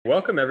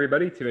Welcome,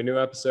 everybody, to a new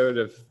episode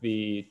of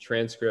the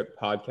Transcript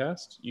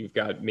Podcast. You've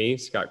got me,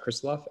 Scott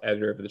Krisloff,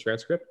 editor of the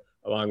Transcript,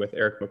 along with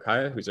Eric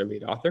Mokaya, who's our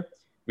lead author.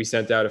 We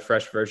sent out a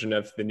fresh version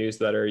of the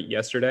newsletter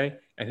yesterday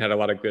and had a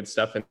lot of good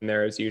stuff in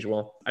there as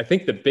usual. I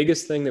think the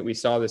biggest thing that we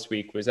saw this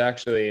week was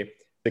actually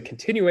the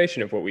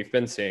continuation of what we've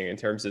been seeing in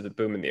terms of the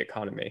boom in the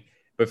economy.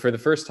 But for the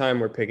first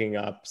time, we're picking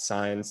up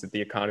signs that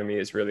the economy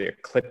is really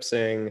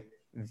eclipsing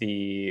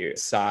the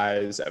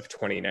size of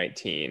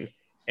 2019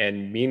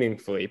 and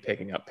meaningfully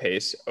picking up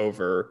pace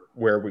over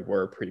where we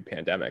were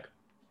pre-pandemic.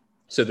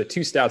 So the two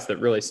stats that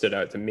really stood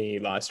out to me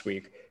last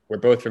week were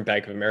both from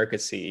Bank of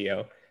America's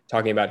CEO,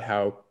 talking about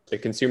how the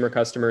consumer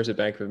customers at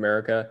Bank of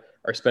America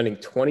are spending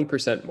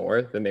 20%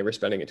 more than they were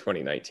spending in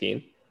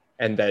 2019,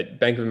 and that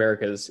Bank of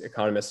America's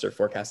economists are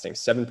forecasting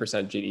 7%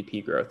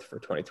 GDP growth for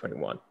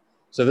 2021.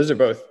 So those are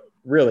both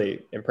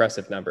really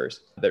impressive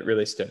numbers that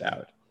really stood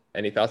out.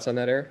 Any thoughts on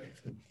that, Eric?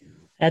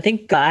 I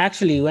think I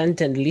actually went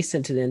and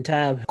listened to the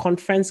entire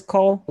conference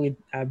call with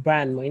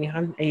Brian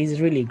Moynihan. He's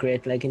really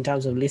great, like in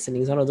terms of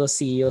listening. He's one of those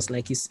CEOs,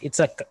 it's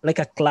like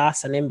a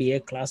class, an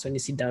MBA class when you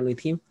sit down with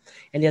him.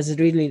 And he has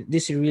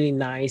this really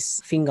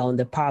nice finger on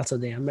the pulse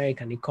of the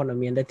American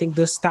economy. And I think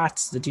those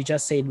stats that you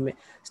just said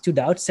stood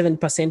out,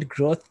 7%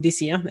 growth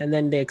this year. And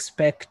then they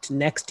expect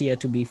next year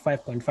to be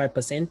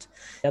 5.5%.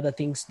 The other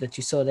things that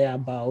you saw there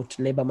about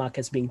labor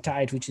markets being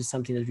tight, which is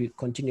something that we're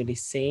continually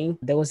saying.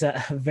 There was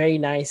a very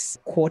nice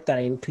quote that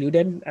I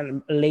included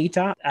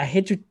later. I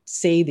hate to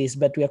say this,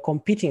 but we are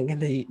competing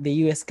against the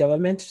US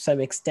government to some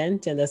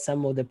extent, and that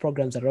some of the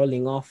programs are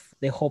rolling off.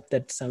 They hope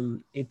that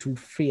it will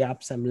free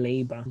up some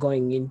labor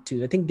going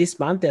into, I think this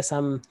month, there's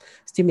some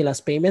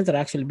stimulus payments that are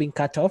actually being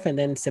cut off, and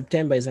then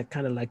September is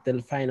kind of like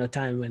the final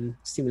time when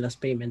stimulus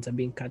payments are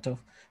being cut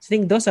off. So I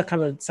think those are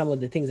kind of some of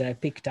the things that I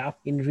picked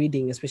up in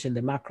reading, especially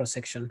the macro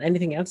section.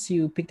 Anything else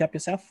you picked up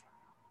yourself?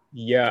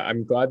 Yeah,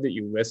 I'm glad that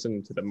you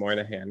listened to the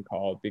Moynihan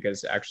call,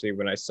 because actually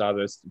when I saw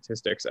those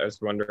statistics, I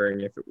was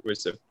wondering if it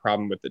was a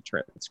problem with the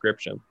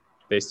transcription.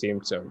 They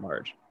seemed so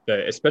large,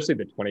 especially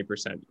the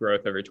 20%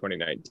 growth over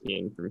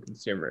 2019 from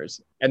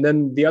consumers. And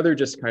then the other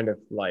just kind of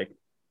like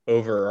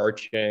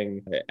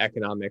overarching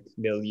economic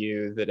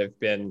milieu that I've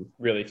been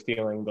really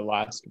feeling the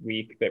last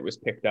week that was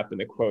picked up in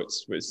the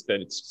quotes was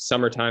that it's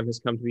summertime has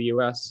come to the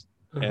US.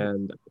 Mm-hmm.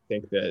 And I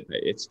think that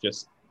it's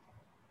just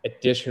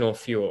additional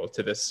fuel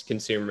to this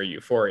consumer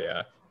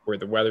euphoria where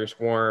the weather's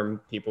warm,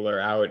 people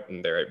are out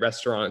and they're at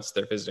restaurants,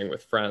 they're visiting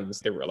with friends,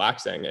 they're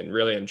relaxing and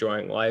really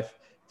enjoying life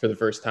for the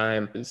first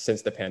time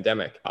since the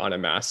pandemic on a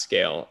mass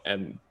scale.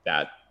 And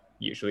that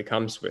usually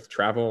comes with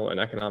travel and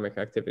economic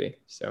activity.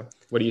 So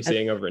what are you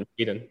seeing over in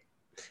Sweden?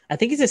 I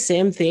think it's the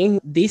same thing.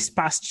 These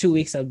past 2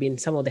 weeks have been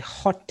some of the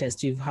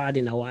hottest we've had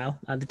in a while.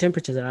 The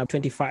temperatures are up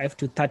 25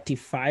 to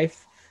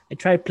 35. I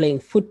tried playing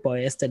football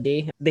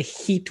yesterday. The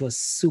heat was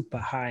super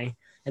high.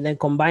 And then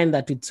combine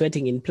that with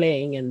sweating in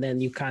playing, and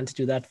then you can't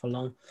do that for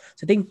long.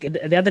 So I think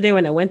the other day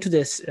when I went to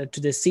the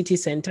city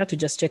center to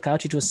just check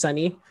out, it was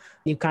sunny.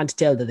 You can't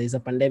tell that there's a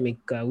pandemic.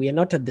 We are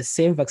not at the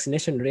same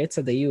vaccination rates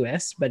as the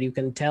US, but you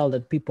can tell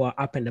that people are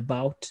up and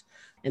about.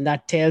 And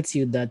that tells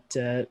you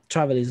that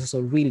travel is also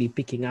really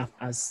picking up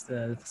as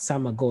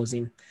summer goes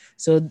in.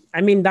 So,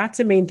 I mean, that's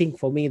the main thing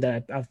for me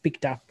that I've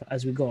picked up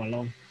as we go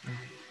along.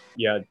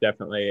 Yeah,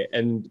 definitely.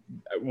 And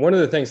one of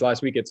the things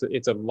last week,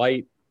 it's a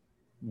light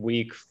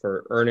week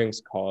for earnings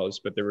calls,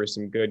 but there were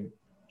some good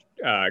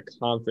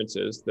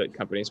conferences that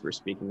companies were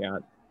speaking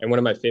at. And one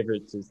of my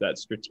favorites is that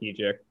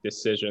strategic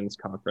decisions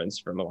conference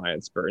from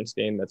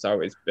AllianceBernstein. That's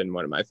always been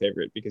one of my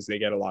favorite because they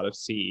get a lot of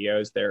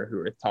CEOs there who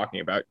are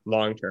talking about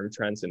long-term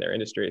trends in their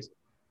industries.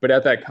 But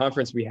at that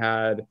conference, we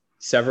had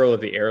several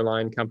of the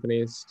airline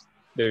companies,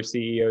 their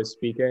CEOs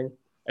speaking.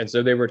 And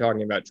so they were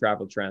talking about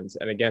travel trends.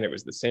 And again, it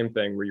was the same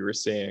thing where you were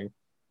seeing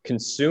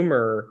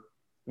consumer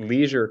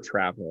leisure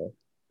travel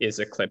is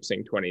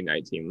eclipsing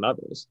 2019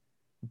 levels,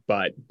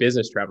 but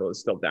business travel is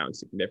still down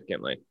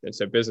significantly. And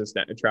so business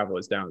travel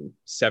is down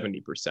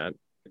 70%.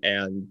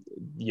 And,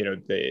 you know,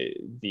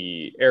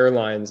 the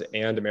airlines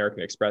and American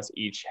Express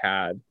each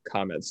had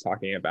comments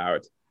talking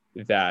about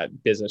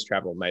that business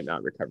travel might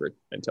not recover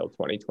until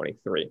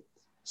 2023.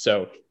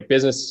 So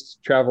business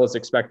travel is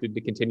expected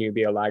to continue to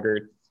be a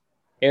laggard.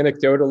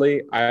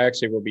 Anecdotally, I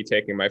actually will be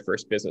taking my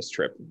first business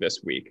trip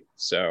this week.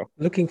 So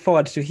looking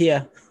forward to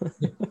hear.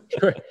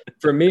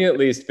 For me, at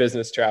least,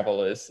 business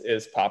travel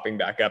is popping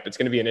back up. It's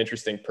going to be an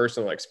interesting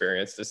personal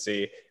experience to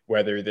see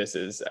whether this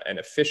is an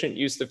efficient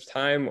use of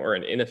time or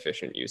an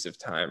inefficient use of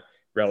time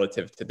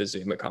relative to the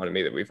Zoom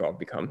economy that we've all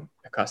become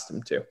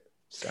accustomed to.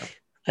 So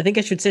I think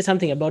I should say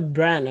something about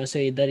Brian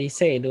also that he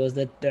said was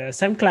that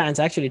some clients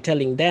are actually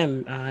telling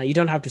them, you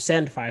don't have to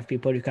send 5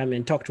 people to come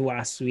and talk to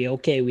us. We're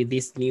okay with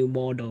this new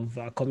mode of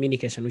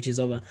communication, which is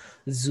over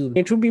Zoom.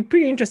 It will be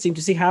pretty interesting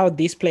to see how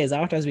this plays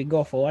out as we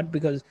go forward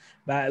because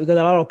a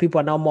lot of people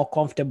are now more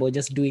comfortable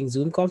just doing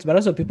Zoom calls, but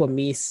also people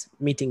miss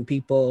meeting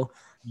people.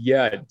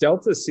 Yeah,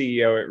 Delta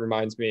CEO, it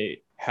reminds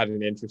me, had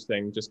an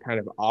interesting just kind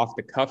of off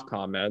the cuff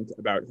comment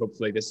about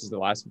hopefully this is the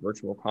last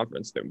virtual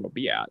conference that we'll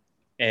be at.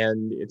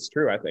 And it's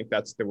true. I think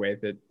that's the way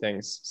that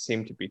things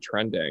seem to be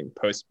trending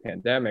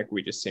post-pandemic.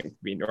 We just seem to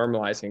be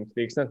normalizing to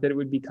the extent that it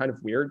would be kind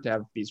of weird to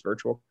have these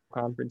virtual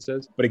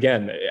conferences. But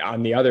again,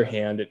 on the other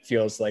hand, it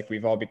feels like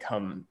we've all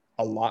become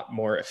a lot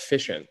more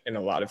efficient in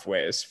a lot of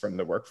ways from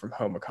the work from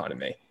home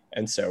economy.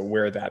 And so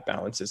where that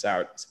balances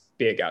out is a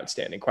big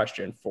outstanding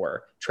question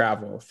for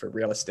travel, for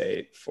real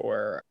estate,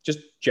 for just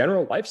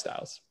general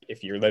lifestyles.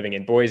 If you're living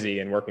in Boise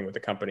and working with a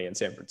company in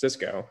San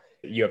Francisco,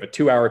 you have a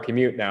 2-hour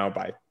commute now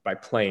by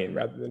plane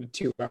rather than a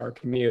 2-hour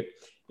commute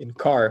in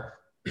car.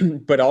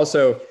 But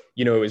also,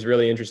 it was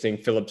really interesting.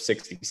 Phillips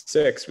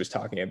 66 was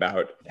talking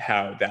about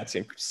how that's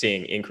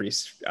seeing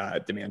increased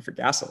demand for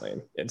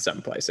gasoline in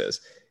some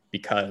places,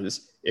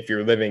 because if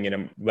you're living in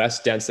a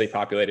less densely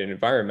populated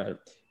environment,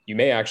 you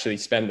may actually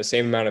spend the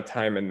same amount of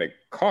time in the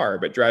car,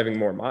 but driving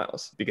more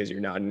miles because you're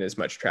not in as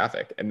much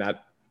traffic. And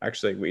that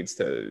actually leads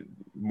to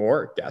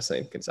more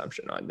gasoline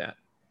consumption on net.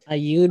 Are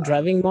you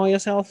driving more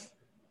yourself?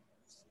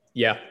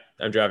 Yeah,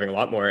 I'm driving a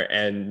lot more.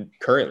 And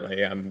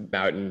currently I'm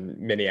out in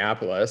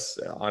Minneapolis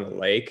on a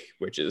lake,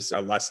 which is a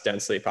less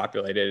densely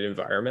populated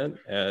environment.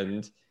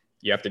 And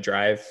you have to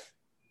drive,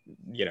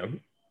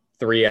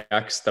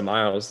 3x the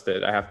miles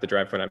that I have to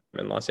drive when I'm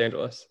in Los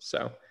Angeles.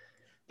 So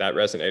that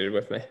resonated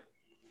with me.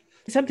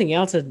 Something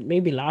else that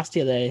maybe last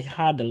year that I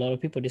had a lot of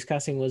people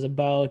discussing was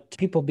about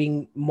people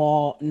being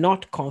more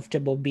not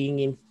comfortable being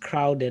in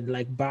crowded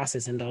like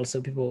buses, and also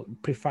people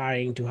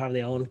preferring to have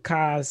their own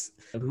cars.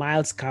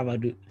 Miles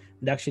covered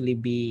would actually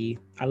be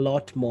a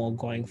lot more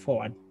going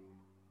forward.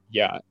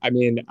 Yeah. I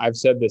mean, I've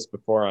said this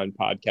before on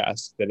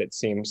podcasts that it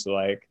seems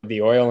like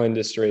the oil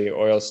industry,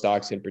 oil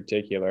stocks in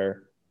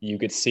particular, you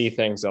could see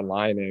things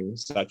aligning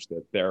such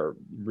that there are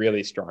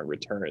really strong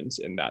returns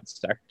in that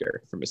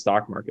sector from a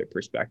stock market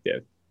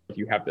perspective. If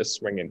you have this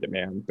swing in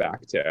demand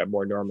back to a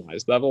more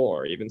normalized level,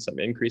 or even some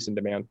increase in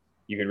demand,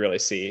 you could really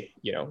see,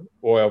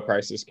 oil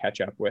prices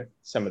catch up with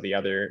some of the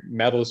other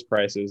metals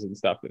prices and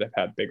stuff that have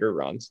had bigger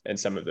runs, and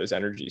some of those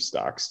energy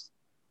stocks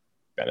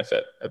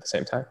benefit at the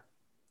same time.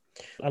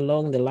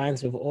 Along the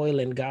lines of oil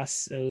and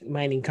gas,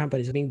 mining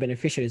companies being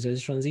beneficiaries of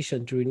this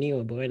transition to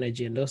renewable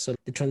energy, and also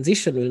the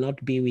transition will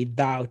not be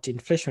without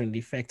inflationary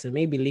effects. And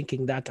maybe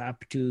linking that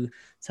up to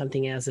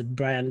something else that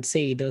Brian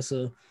said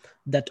also,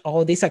 that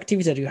all this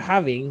activity that you're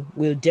having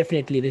will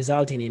definitely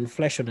result in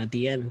inflation at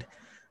the end.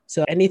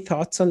 So any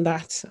thoughts on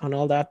that, on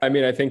all that? I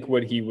mean, I think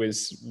what he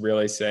was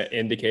really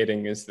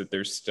indicating is that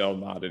there's still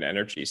not an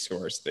energy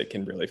source that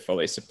can really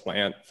fully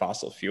supplant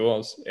fossil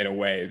fuels in a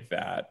way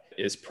that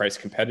is price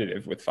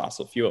competitive with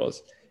fossil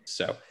fuels.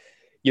 So,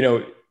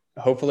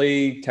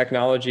 hopefully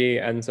technology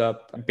ends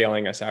up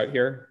bailing us out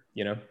here.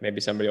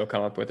 Maybe somebody will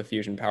come up with a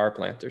fusion power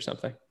plant or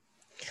something.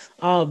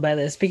 Oh, by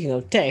the speaking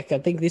of tech, I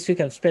think this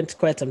week I've spent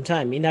quite some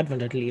time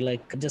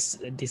inadvertently,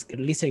 just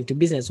listening to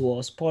Business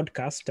Wars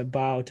podcast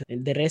about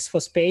the race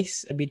for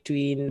space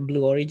between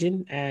Blue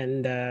Origin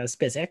and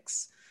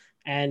SpaceX.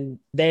 And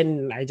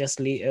then I just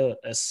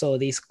saw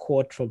this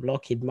quote from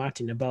Lockheed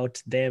Martin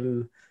about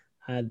them,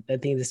 I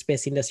think the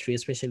space industry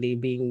especially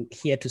being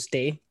here to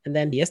stay. And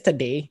then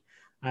yesterday,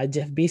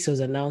 Jeff Bezos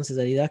announces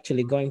that he's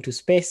actually going to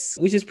space,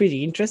 which is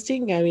pretty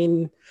interesting. I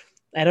mean,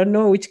 I don't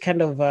know which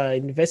kind of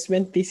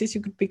investment thesis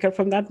you could pick up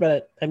from that,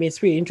 but I mean,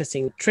 it's really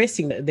interesting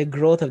tracing the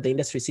growth of the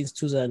industry since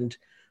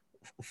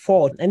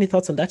 2004. Any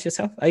thoughts on that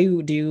yourself?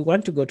 Do you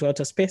want to go to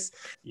outer space?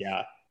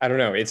 Yeah, I don't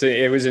know.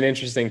 It was an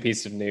interesting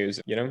piece of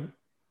news.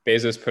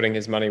 Bezos putting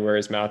his money where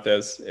his mouth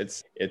is.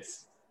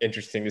 It's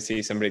interesting to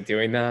see somebody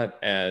doing that,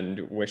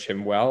 and wish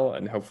him well.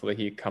 And hopefully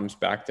he comes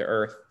back to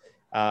Earth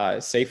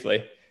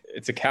safely.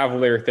 It's a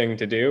cavalier thing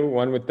to do,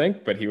 one would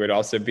think, but he would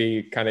also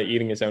be kind of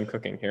eating his own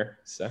cooking here.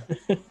 So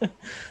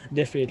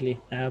definitely.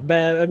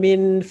 But I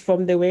mean,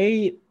 from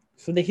the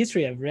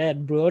history I've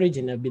read, Blue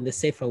Origin have been the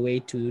safer way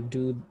to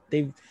do.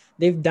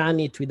 They've done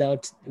it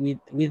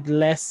with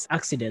less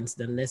accidents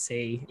than, let's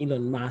say,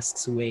 Elon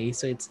Musk's way.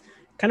 So it's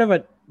kind of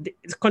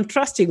it's a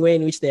contrasting way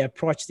in which they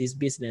approach this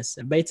business,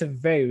 but it's a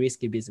very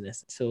risky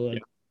business. So yeah.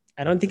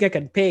 I don't think I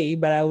can pay,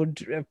 but I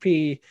would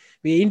be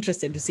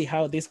interested to see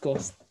how this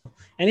goes.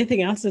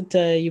 Anything else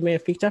that you may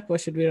have picked up, or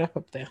should we wrap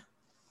up there?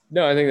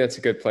 No, I think that's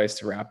a good place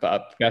to wrap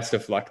up. Best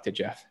of luck to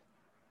Jeff.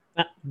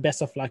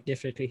 Best of luck,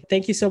 definitely.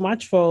 Thank you so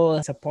much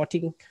for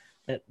supporting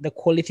the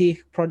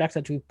quality product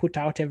that we put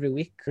out every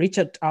week. Reach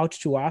out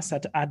to us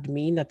at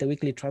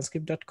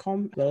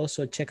admin@theweeklytranscript.com, but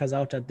also check us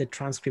out at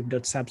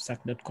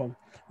thetranscript.substack.com.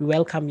 We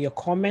welcome your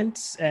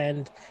comments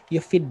and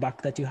your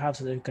feedback that you have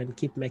so that we can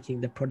keep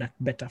making the product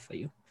better for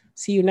you.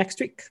 See you next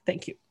week.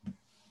 Thank you.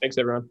 Thanks,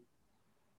 everyone.